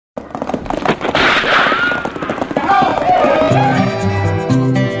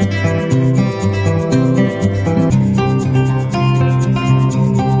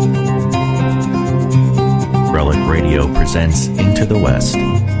presents Into the West.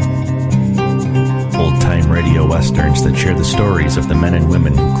 Old-time radio westerns that share the stories of the men and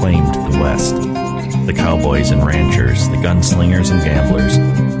women who claimed the West. The cowboys and ranchers, the gunslingers and gamblers,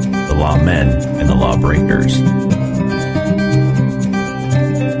 the lawmen and the lawbreakers.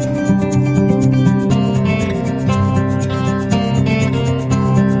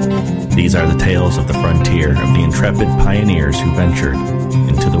 These are the tales of the frontier, of the intrepid pioneers who ventured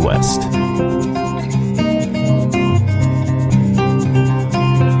into the West.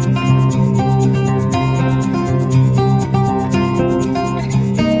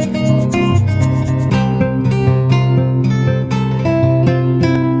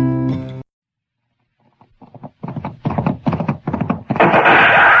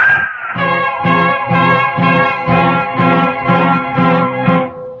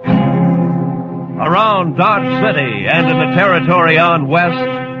 Dodge City and in the territory on west,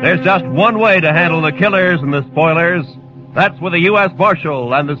 there's just one way to handle the killers and the spoilers. That's with a U.S.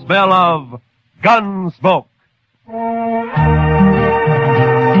 Marshal and the smell of Gunsmoke.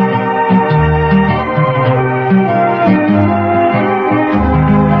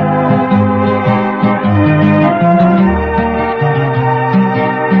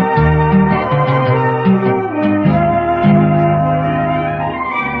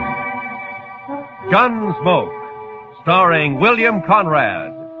 Gunsmoke, starring William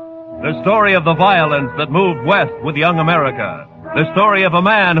Conrad. The story of the violence that moved west with young America. The story of a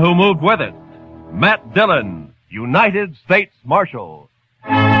man who moved with it. Matt Dillon, United States Marshal.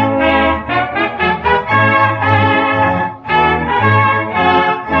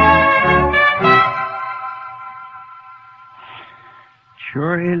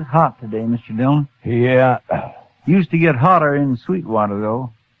 Sure is hot today, Mr. Dillon. Yeah. Used to get hotter in Sweetwater,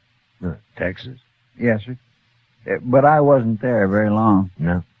 though. Texas? Yes, sir. But I wasn't there very long.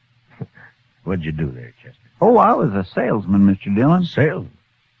 No. What'd you do there, Chester? Oh, I was a salesman, Mr. Dillon. Salesman?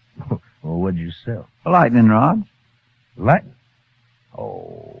 Well, what'd you sell? Lightning rods. Lightning?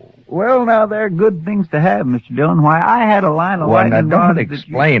 Oh. Well, now, they're good things to have, Mr. Dillon. Why, I had a line of lightning now, rods. don't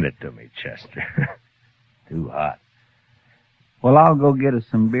explain it to me, Chester. Too hot. Well, I'll go get us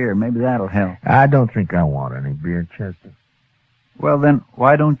some beer. Maybe that'll help. I don't think I want any beer, Chester. Well, then,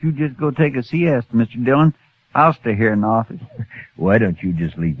 why don't you just go take a siesta, Mr. Dillon? I'll stay here in the office. Why don't you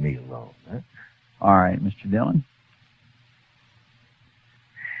just leave me alone, huh? All right, Mr. Dillon.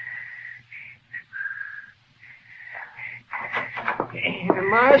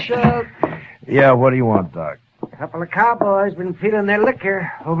 Marshal. Yeah, what do you want, Doc? A couple of cowboys been feeling their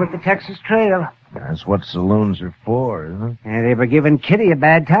liquor over at the Texas Trail. That's what saloons are for, isn't it? And they were giving Kitty a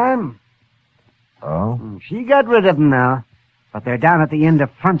bad time. Oh? She got rid of them now. But they're down at the end of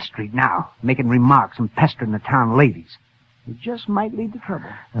Front Street now, making remarks and pestering the town ladies. It just might lead to trouble.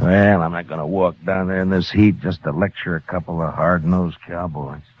 Well, I'm not going to walk down there in this heat just to lecture a couple of hard-nosed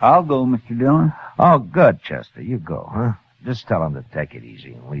cowboys. I'll go, Mr. Dillon. Oh, good, Chester. You go, huh? Just tell them to take it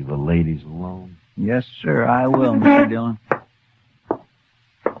easy and leave the ladies alone. Yes, sir, I will, Mr. Dillon.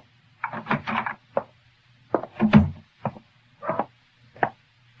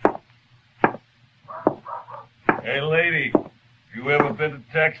 Hey, lady, you ever been to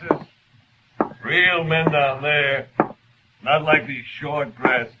Texas? Real men down there. Not like these short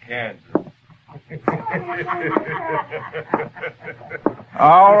grass Kansas.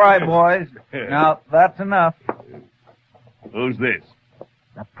 All right, boys. Now, that's enough. Who's this?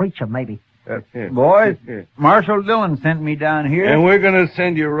 The preacher, maybe. Boys, Marshal Dillon sent me down here. And we're going to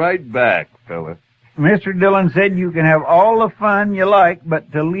send you right back, fella. Mr. Dillon said you can have all the fun you like,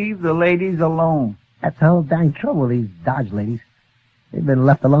 but to leave the ladies alone. That's the whole dang trouble, these Dodge ladies. They've been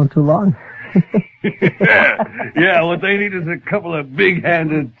left alone too long. Yeah, what they need is a couple of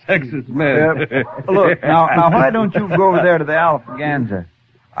big-handed Texas men. Look, now, why don't you go over there to the Alphaganza?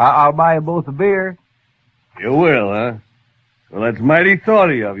 I'll buy you both a beer. You will, huh? Well, that's mighty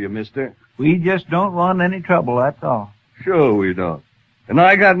thoughty of you, mister. We just don't want any trouble, that's all. Sure we don't. And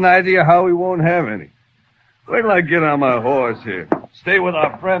I got an idea how we won't have any. Wait till I get on my horse here. Stay with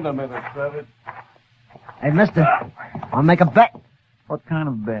our friend a minute, Trevor. Hey, mister, I'll make a bet. What kind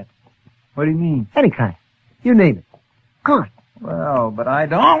of bet? What do you mean? Any kind. You name it. Come on. Well, but I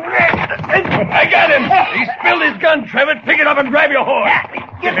don't... I got him! He spilled his gun, Trevor. Pick it up and grab your horse.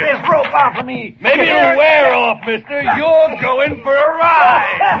 Get this rope off of me! Maybe it'll wear off, mister. You're going for a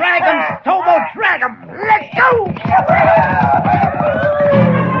ride. Drag him, Tobo, drag him. Let's go!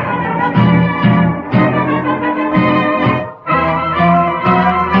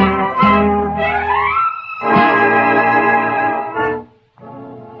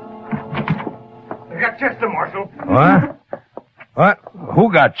 I got Chester, Marshal. What? What?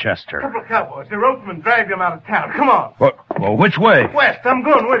 Who got Chester? A couple of cowboys. They roped him and dragged him out of town. Come on. What? Well, which way? West, I'm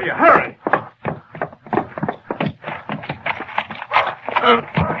going with you. Hurry.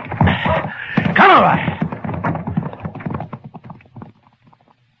 Come on.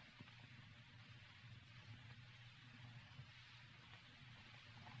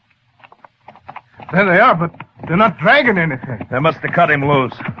 There they are, but they're not dragging anything. They must have cut him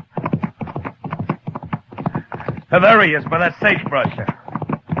loose. There he is, by that sagebrush.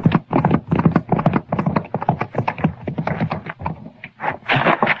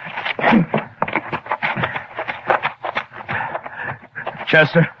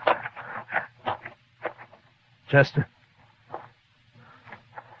 Chester? Chester?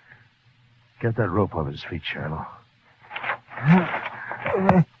 Get that rope off his feet, Shiloh.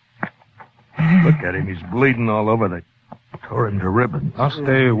 Look at him. He's bleeding all over. They tore him to ribbons. I'll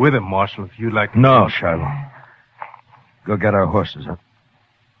stay with him, Marshal, if you'd like to. No, Shiloh. Go get our horses. I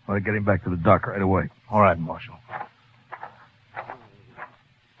want to get him back to the dock right away. All right, Marshal.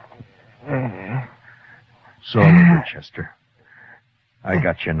 It's all over, Chester. I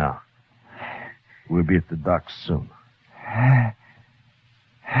got you now. We'll be at the dock soon.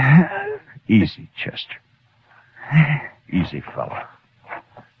 Easy, Chester. Easy, fella.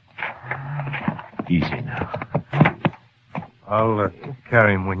 Easy now. I'll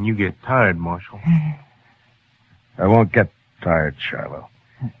carry him when you get tired, Marshal. I won't get tired, Shiloh.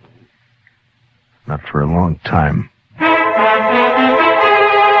 Not for a long time.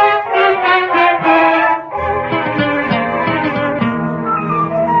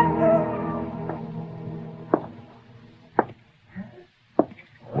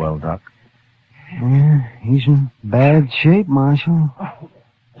 Well, Doc? Yeah, he's in bad shape, Marshal.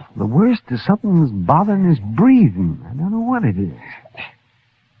 The worst is something that's bothering his breathing. I don't know what it is.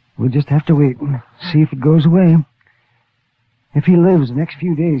 We'll just have to wait and see if it goes away. If he lives the next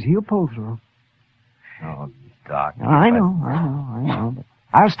few days, he'll pull through. Oh, Doc. I know. But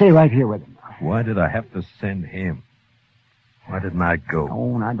I'll stay right here with him. Why did I have to send him? Why didn't I go?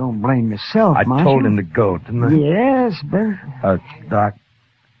 Oh, and I don't blame yourself, I Marshal. told him to go, didn't I? Yes, but... Doc,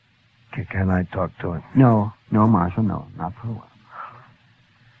 can I talk to him? No, Marshal, no. Not for a while.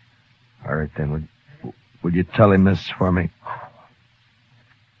 All right, then. Would you tell him this for me?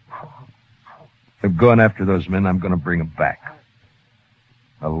 If going after those men, I'm going to bring them back.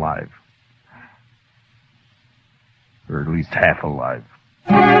 Alive. Or at least half alive.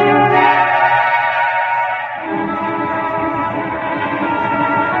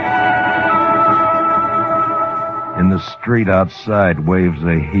 In the street outside, waves of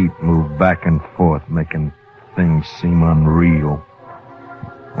heat move back and forth, making things seem unreal.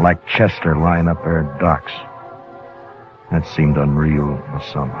 Like Chester lying up there at docks. That seemed unreal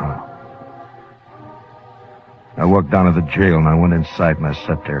somehow. I walked down to the jail and I went inside and I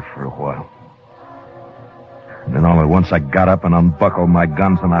sat there for a while. And then all at once I got up and unbuckled my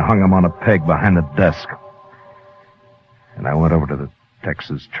guns and I hung them on a peg behind the desk. And I went over to the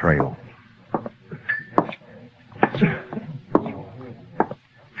Texas Trail.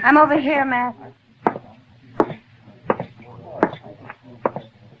 I'm over here, Matt.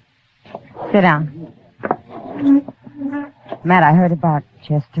 Sit down. Matt, I heard about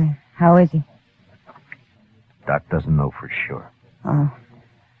Chester. How is he? Doc doesn't know for sure. Oh.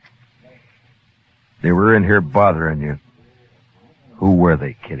 They were in here bothering you. Who were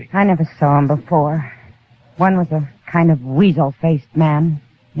they, Kitty? I never saw him before. One was a kind of weasel-faced man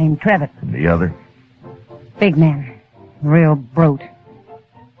named Trevitt. And the other? Big man. Real brute.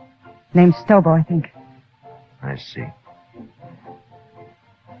 Named Stobo, I think. I see.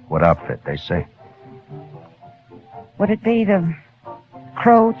 What outfit, they say? Would it be the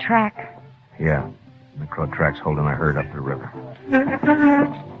Crow Track? Yeah. The Crow Track's holding a herd up the river.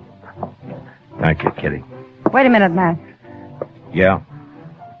 Thank you, Kitty. Wait a minute, Matt. Yeah?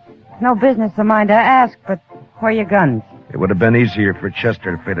 No business of mine to ask, but where are your guns? It would have been easier for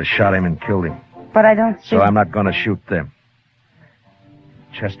Chester if they'd have shot him and killed him. But I don't see... So I'm not going to shoot them.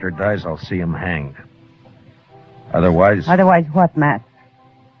 Chester dies, I'll see him hanged. Otherwise... Otherwise what, Matt?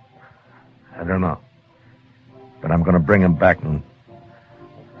 I don't know. But I'm going to bring him back and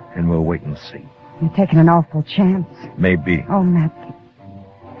we'll wait and see. You're taking an awful chance. Maybe. Oh, Matt.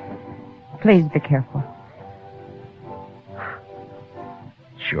 Please be careful.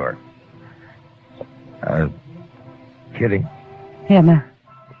 Sure. Kitty, Here, Matt.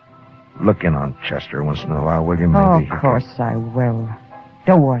 look in on Chester once in a while, will you? Oh, Maybe of course I will.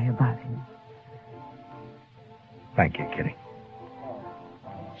 Don't worry about him. Thank you, Kitty.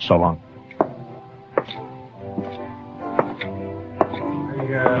 So long.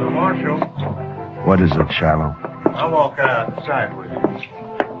 Hey, Marshal, What is it, Shiloh? I'll walk outside with you.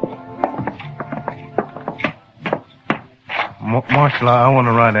 Marshal, I want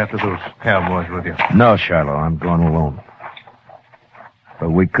to ride after those cowboys with you. No, Shiloh, I'm going alone. But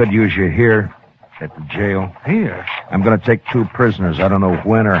we could use you here at the jail. Here? I'm going to take 2 prisoners. I don't know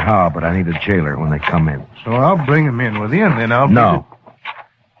when or how, but I need a jailer when they come in. So I'll bring them in with you, and then I'll... No.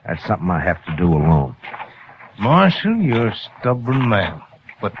 That's something I have to do alone. Marshal, you're a stubborn man.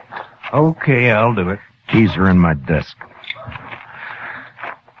 But, okay, I'll do it. Keys are in my desk.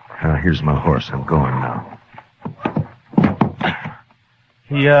 Here's my horse. I'm going now.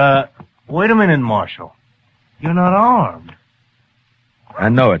 Wait a minute, Marshal. You're not armed. I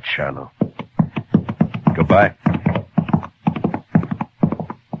know it, Shiloh. Goodbye.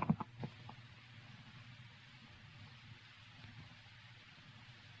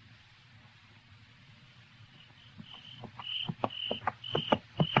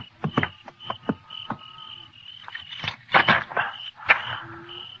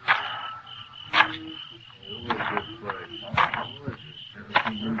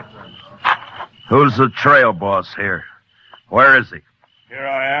 Who's the trail boss here? Where is he? Here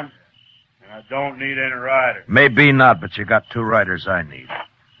I am, and I don't need any riders. Maybe not, but you got 2 riders I need.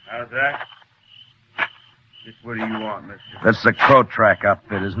 How's that? Just what do you want, mister? That's the Crow Track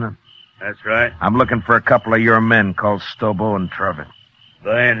outfit, isn't it? That's right. I'm looking for a couple of your men called Stobo and Trevitt.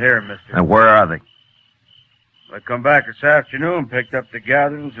 They ain't here, mister. And where are they? They come back this afternoon, picked up the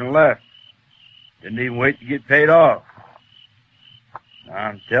gatherings, and left. Didn't even wait to get paid off.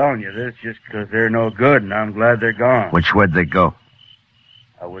 I'm telling you this just 'cause they're no good, and I'm glad they're gone. Which way'd they go?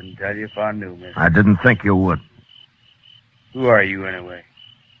 I wouldn't tell you if I knew, mister. I didn't think you would. Who are you, anyway?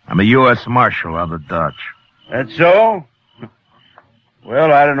 I'm a U.S. Marshal out of Dodge. That's so?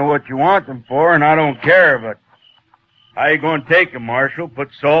 Well, I don't know what you want them for, and I don't care, but how you going to take them, Marshal?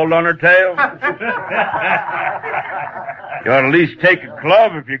 Put salt on her tail? You ought to at least take a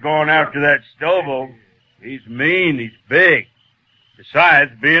club if you're going after that Stobo. He's mean, he's big.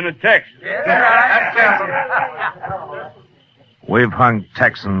 Besides being a Texan. We've hung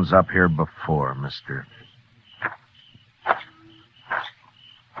Texans up here before, mister.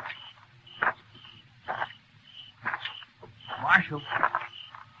 Marshal.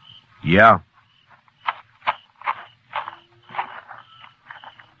 Yeah?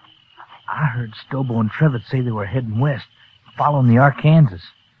 I heard Stobo and Trevitt say they were heading west, following the Arkansas.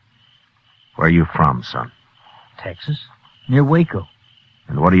 Where are you from, son? Texas, near Waco.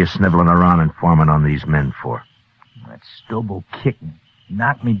 And what are you sniveling around informing on these men for? That Stobo kicked me.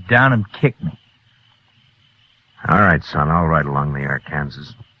 Knocked me down and kicked me. All right, son, I'll ride along the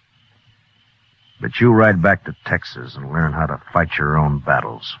Arkansas. But you ride back to Texas and learn how to fight your own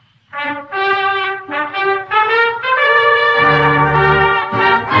battles.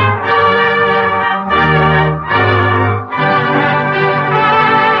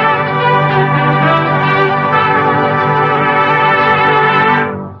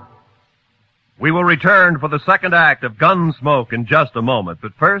 We will return for the second act of Gunsmoke in just a moment.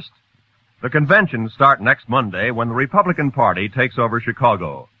 But first, the conventions start next Monday when the Republican Party takes over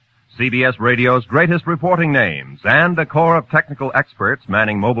Chicago. CBS Radio's greatest reporting names and a corps of technical experts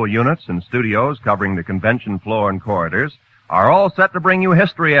manning mobile units and studios covering the convention floor and corridors are all set to bring you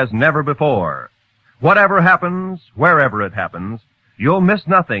history as never before. Whatever happens, wherever it happens, you'll miss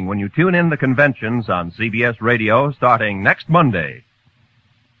nothing when you tune in the conventions on CBS Radio starting next Monday.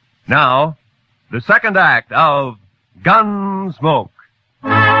 Now, the second act of Gunsmoke.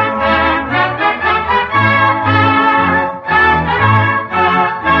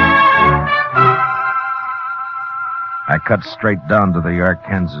 I cut straight down to the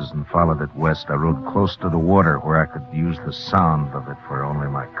Arkansas and followed it west. I rode close to the water where I could use the sound of it for only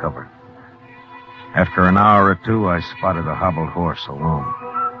my cover. After an hour or 2, I spotted a hobbled horse alone.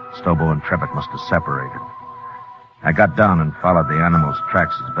 Stobo and Trevitt must have separated. I got down and followed the animal's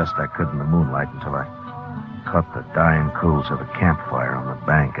tracks as best I could in the moonlight until I caught the dying coals of a campfire on the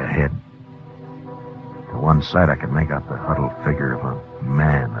bank ahead. To one side, I could make out the huddled figure of a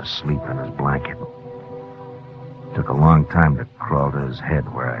man asleep in his blanket. It took a long time to crawl to his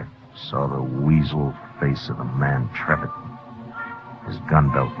head where I saw the weasel face of the man Trevitt. His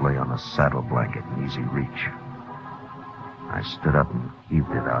gun belt lay on a saddle blanket in easy reach. I stood up and heaved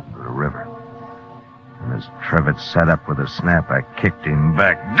it out into the river. And as Trevitt sat up with a snap, I kicked him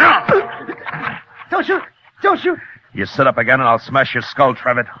back. Don't shoot! Don't shoot! You sit up again and I'll smash your skull,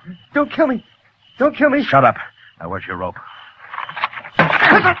 Trevitt. Don't kill me! Don't kill me! Shut up. Now, where's your rope?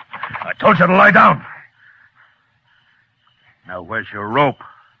 I told you to lie down. Now, where's your rope?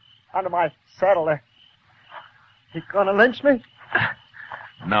 Under my saddle there. You gonna lynch me?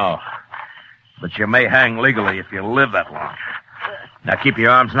 No. But you may hang legally if you live that long. Now, keep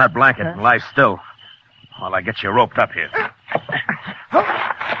your arms in that blanket and lie still while I get you roped up here.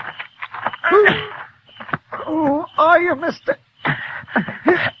 you, mister.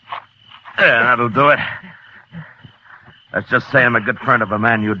 Yeah, that'll do it. Let's just say I'm a good friend of a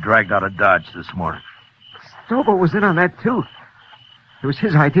man you dragged out of Dodge this morning. Stobo was in on that, too. It was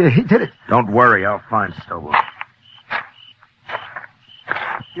his idea. He did it. Don't worry, I'll find Stobo.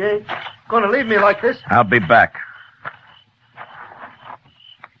 You ain't gonna leave me like this? I'll be back.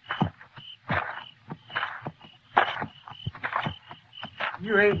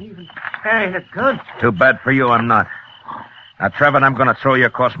 You ain't even carrying a gun. Too bad for you, I'm not. Now, Trevor, I'm going to throw you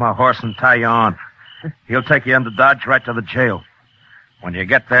across my horse and tie you on. He'll take you into Dodge right to the jail. When you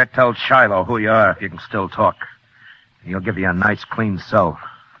get there, tell Shiloh who you are if you can still talk. He'll give you a nice, clean cell.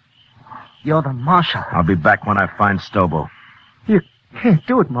 You're the marshal. I'll be back when I find Stobo. You can't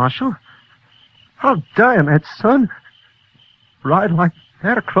do it, Marshal. I'll die on that, son. Ride like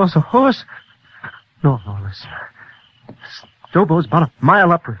that across a horse. No, listen. Stobo's about a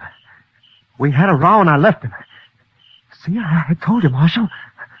mile upriver. We had a row and I left him. See, I told you, Marshal.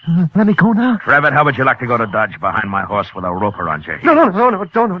 Let me go now. Trevor, how would you like to go to Dodge behind my horse with a rope around your head? No,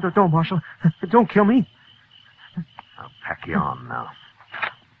 don't, Marshal. Don't kill me. I'll pack you on now.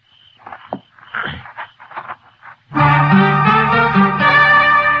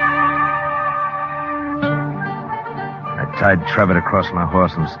 I tied Trevor across my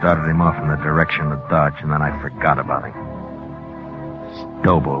horse and started him off in the direction of Dodge, and then I forgot about him.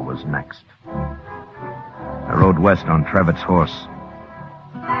 Stobo was next. I rode west on Trevor's horse.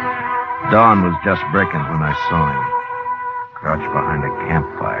 Dawn was just breaking when I saw him, crouched behind a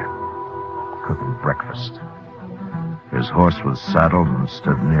campfire, cooking breakfast. His horse was saddled and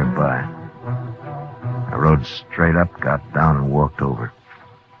stood nearby. I rode straight up, got down, and walked over.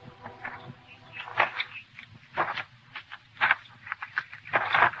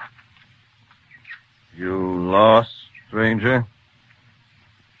 You lost, stranger?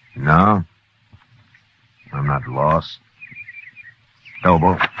 No. I'm not lost.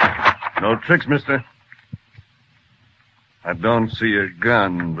 Stobo. No tricks, mister. I don't see a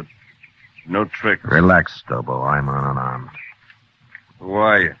gun, but no tricks. Relax, Stobo. I'm unarmed. Who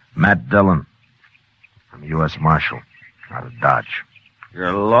are you? Matt Dillon. I'm U.S. Marshal, out of Dodge. You're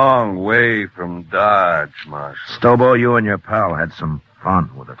a long way from Dodge, Marshal. Stobo, you and your pal had some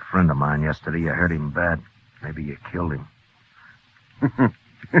fun with a friend of mine yesterday. You hurt him bad. Maybe you killed him.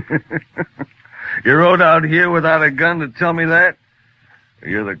 You rode out here without a gun to tell me that?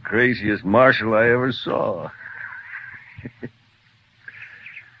 You're the craziest marshal I ever saw.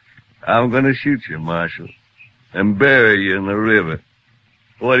 I'm going to shoot you, Marshal, and bury you in the river.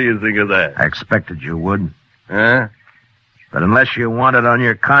 What do you think of that? I expected you would. Huh? But unless you want it on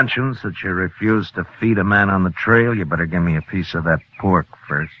your conscience that you refused to feed a man on the trail, you better give me a piece of that pork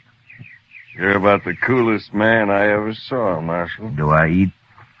first. You're about the coolest man I ever saw, Marshal. Do I eat?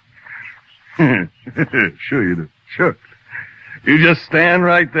 Sure you do. Sure. You just stand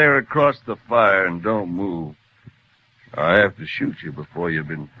right there across the fire and don't move. I have to shoot you before you've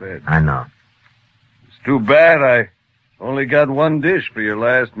been fed. I know. It's too bad I only got one dish for your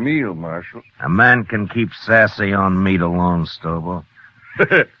last meal, Marshal. A man can keep sassy on meat alone, Stobo.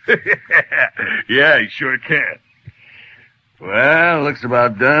 Yeah, he sure can. Well, looks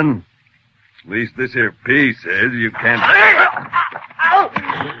about done. At least this here piece says you can't...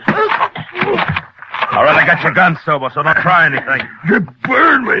 All right, I got your gun, Stobo, so don't try anything. You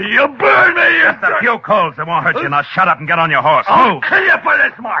burn me! You burn me! Just a few coals. It won't hurt you. Now shut up and get on your horse. I'll kill you for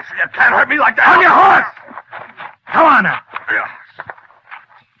this, Marshal. You can't hurt me like that. On your horse! Come on now.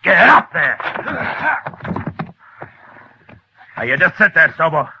 Get up there. Now, you just sit there,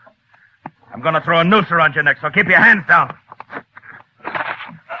 Stobo. I'm going to throw a noose around your neck, so keep your hands down.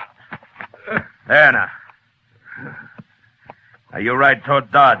 There now. Now, you ride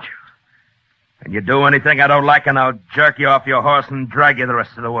toward Dodge. And you do anything I don't like, and I'll jerk you off your horse and drag you the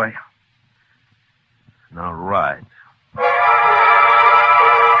rest of the way. Now ride.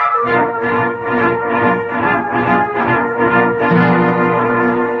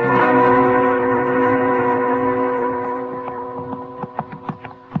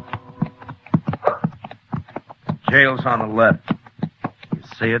 Jail's on the left. You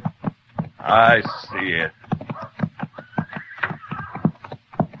see it? I see it.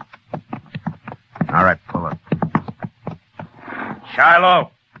 All right, pull up.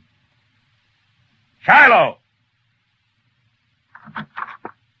 Shiloh! Shiloh!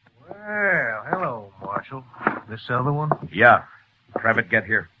 Well, hello, Marshal. This other one? Yeah. Trevor, get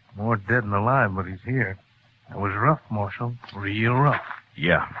here. More dead than alive, but he's here. It was rough, Marshal. Real rough.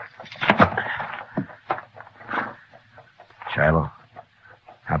 Yeah. Shiloh,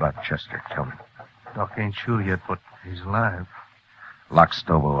 how about Chester? Tell me. Doc ain't sure yet, but he's alive. Lock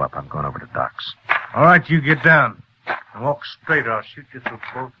Stobo up. I'm going over to Doc's. All right, you get down. Walk straight or I'll shoot you through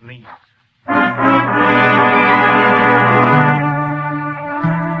both knees.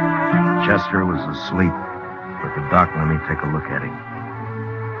 Chester was asleep, but the doc let me take a look at him.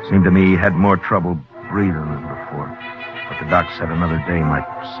 Seemed to me he had more trouble breathing than before, but the doc said another day might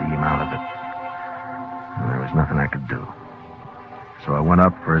see him out of it. And there was nothing I could do. So I went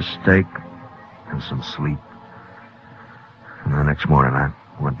up for a steak and some sleep. And the next morning I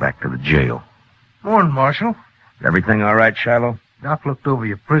went back to the jail. Morning, Marshal. Everything all right, Shiloh? Doc looked over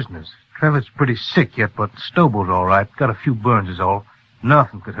your prisoners. Trevor's pretty sick yet, but Stoble's all right. Got a few burns is all.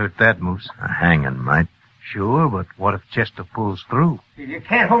 Nothing could hurt that moose. A hanging might. Sure, but what if Chester pulls through? You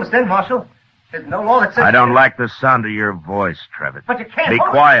can't hold us then, Marshal. There's no law that says... I don't like the sound of your voice, Trevor. But you can't Be hold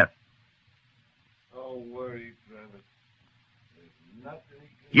us. quiet. Don't worry, Travis. There's nothing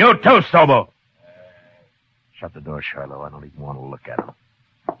You too, Stobo. Shut the door, Shiloh. I don't even want to look at him.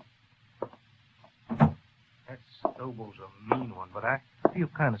 That Stoble's a mean one, but I feel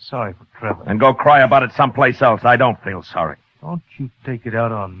kind of sorry for Trevor. And go cry about it someplace else. I don't feel sorry. Don't you take it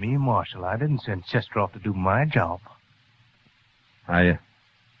out on me, Marshal. I didn't send Chester off to do my job. Yeah.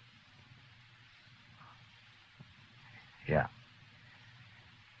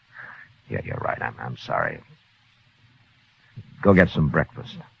 Yeah, you're right. I'm sorry. Go get some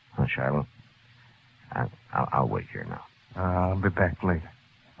breakfast, huh, Shiloh? I'll wait here now. I'll be back later.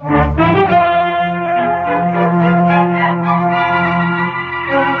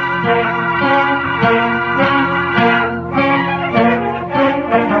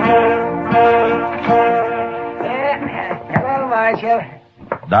 Hello, Marshal.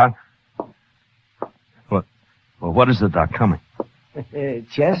 Doc? What is the doc coming?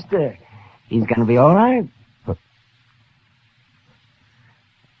 Chester, he's gonna be all right.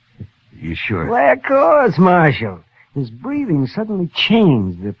 You sure? Why, of course, Marshal. His breathing suddenly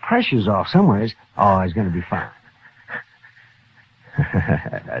changed. The pressure's off somewhere. Oh, he's gonna be fine.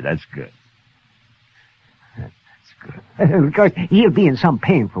 That's good. That's good. Of course, he'll be in some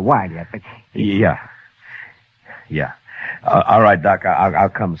pain for a while yet, but... Yeah. All right, Doc. I'll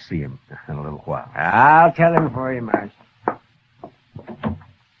come see him in a little while. I'll tell him for you, Marshal.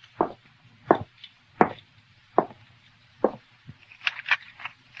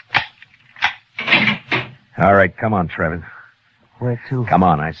 All right, come on, Trevor. Where to? Come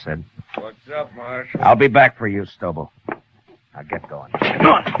on, I said. What's up, Marshal? I'll be back for you, Stobo. Now get going. Come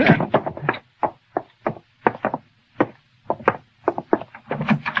on.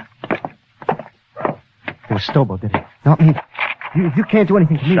 It was Stobo, did it? Not me. You can't do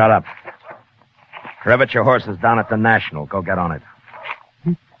anything to me. Shut up. Trevitt, your horse is down at the National. Go get on it.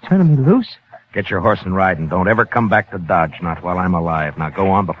 You turning me loose? Get your horse and ride, and don't ever come back to Dodge, not while I'm alive. Now go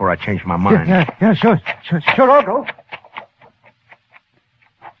on before I change my mind. Yeah, sure, I'll go.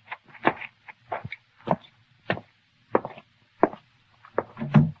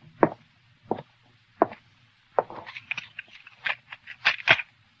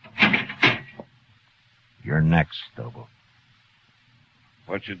 You're next, Stobo.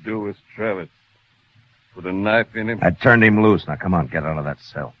 What you do with Travis? Put a knife in him? I turned him loose. Now come on, get out of that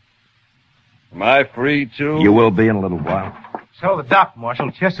cell. Am I free, too? You will be in a little while. So the doc,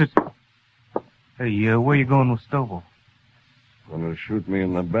 Marshal. Chester's... Hey, where you going with Stobo? Gonna shoot me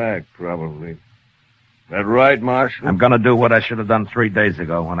in the back, probably. That right, Marshal? I'm gonna do what I should have done 3 days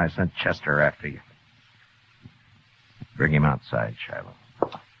ago when I sent Chester after you. Bring him outside, Shiloh.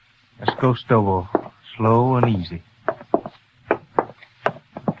 Let's go, Stobo. Slow and easy.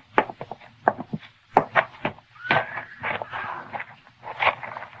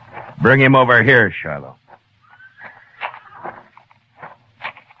 Bring him over here, Shiloh.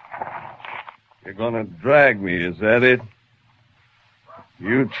 You're gonna drag me, is that it?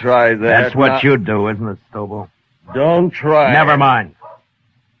 You try that. That's what now. you do, isn't it, Stobo? Don't try. Never mind.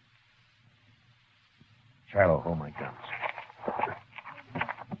 Shiloh, hold my guns.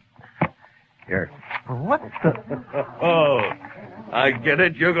 Here. What the... Oh, I get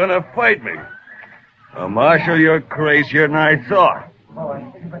it. You're gonna fight me. Marshal, you're crazier than I thought.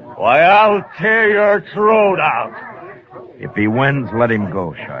 Why, I'll tear your throat out. If he wins, let him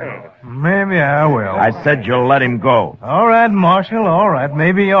go, Shiloh. Maybe I will. I said you'll let him go. All right, Marshal, all right.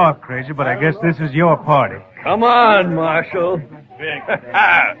 Maybe you're crazy, but I guess this is your party. Come on, Marshal.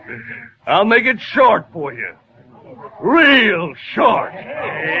 I'll make it short for you. Real short.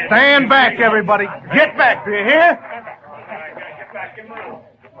 Stand back, everybody. Get back, do you hear?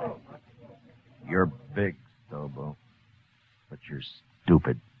 You're big, Stobo. But you're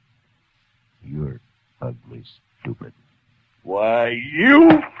stupid. You're ugly stupid. Why,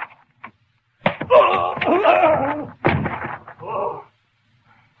 you... I'll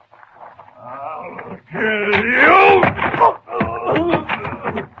kill you!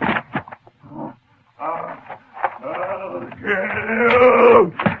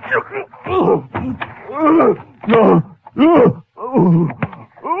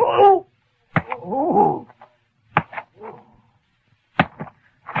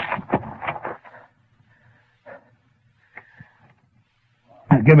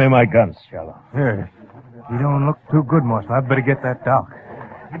 Give me my guns, Shallow. Here. You don't look too good, Marshal. I'd better get that doc.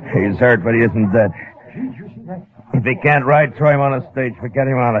 He's hurt, but he isn't dead. If he can't ride, throw him on a stage, but get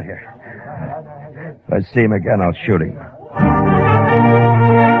him out of here. If I see him again, I'll shoot him.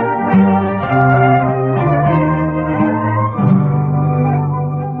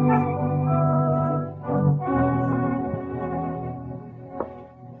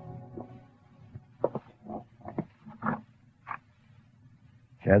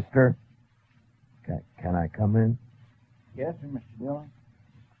 Chester? Can I come in? Yes, sir, Mr. Dillon.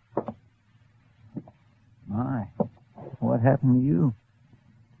 My, what happened to you?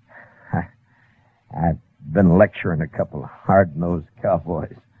 I've been lecturing a couple of hard-nosed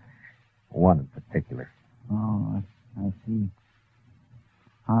cowboys. One in particular. Oh, I see.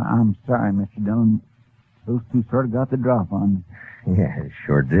 I'm sorry, Mr. Dillon. Those two sort of got the drop on me. Yeah, it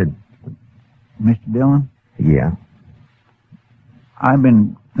sure did. Mr. Dillon? Yeah? I've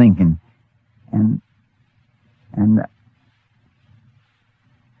been thinking, and...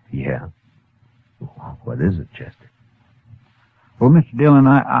 Yeah? What is it, Chester? Well, Mr. Dillon,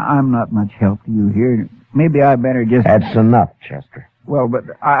 I'm not much help to you here. Maybe I better just... That's enough, Chester. Well, but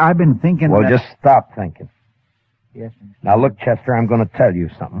I've been thinking Well, that... just stop thinking. Yes, sir. Now, look, Chester, I'm going to tell you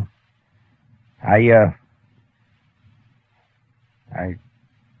something. I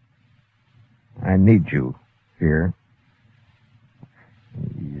need you here.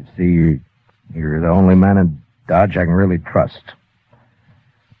 You see, you're the only man in Dodge I can really trust.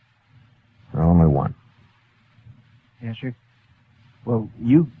 The only one. Yes, sir. Well,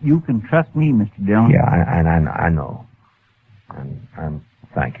 you can trust me, Mr. Dillon. Yeah, I know. And I'm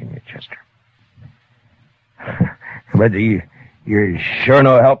thanking you, Chester. But you're sure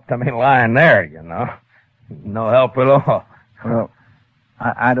no help to me lying there, you know. No help at all. Well,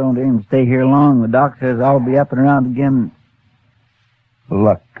 I don't aim to stay here long. The doc says I'll be up and around again.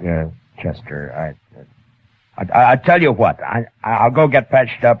 Look, Chester, I tell you what. I'll go get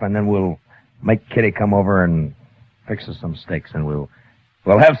patched up, and then we'll make Kitty come over and fix us some steaks, and we'll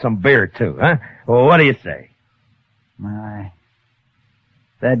have some beer too, huh? Well, what do you say? My,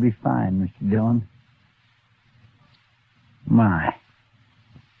 that'd be fine, Mr. Dillon. My,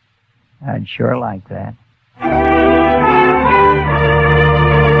 I'd sure like that.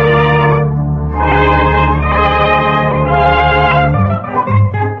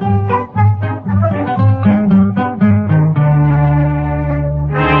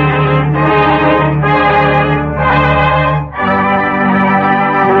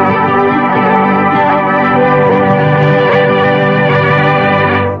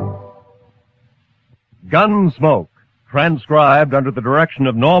 Gunsmoke, transcribed under the direction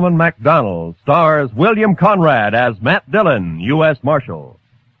of Norman MacDonald, stars William Conrad as Matt Dillon, U.S. Marshal.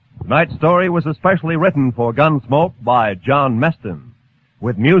 Tonight's story was especially written for Gunsmoke by John Meston,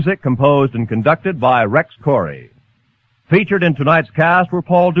 with music composed and conducted by Rex Corey. Featured in tonight's cast were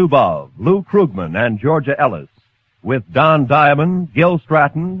Paul Dubov, Lou Krugman, and Georgia Ellis, with Don Diamond, Gil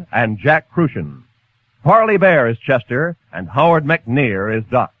Stratton, and Jack Crucian. Parley Bear is Chester, and Howard McNear is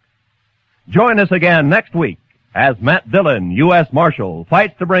Doc. Join us again next week as Matt Dillon, U.S. Marshal,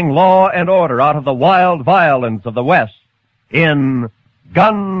 fights to bring law and order out of the wild violence of the West in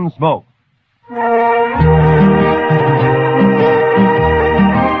Gunsmoke.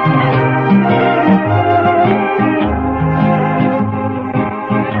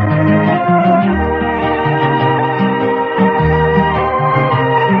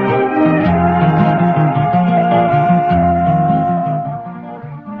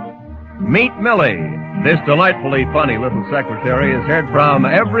 Meet Millie. This delightfully funny little secretary is heard from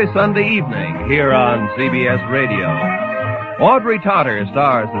every Sunday evening here on CBS Radio. Audrey Totter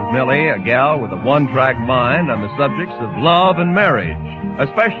stars as Millie, a gal with a one-track mind on the subjects of love and marriage,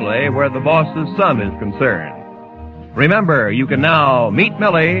 especially where the boss's son is concerned. Remember, you can now meet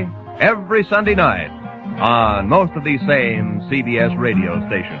Millie every Sunday night on most of these same CBS radio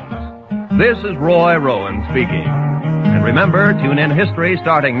stations. This is Roy Rowan speaking. And remember, tune in History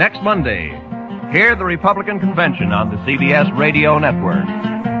starting next Monday. Hear the Republican Convention on the CBS Radio Network.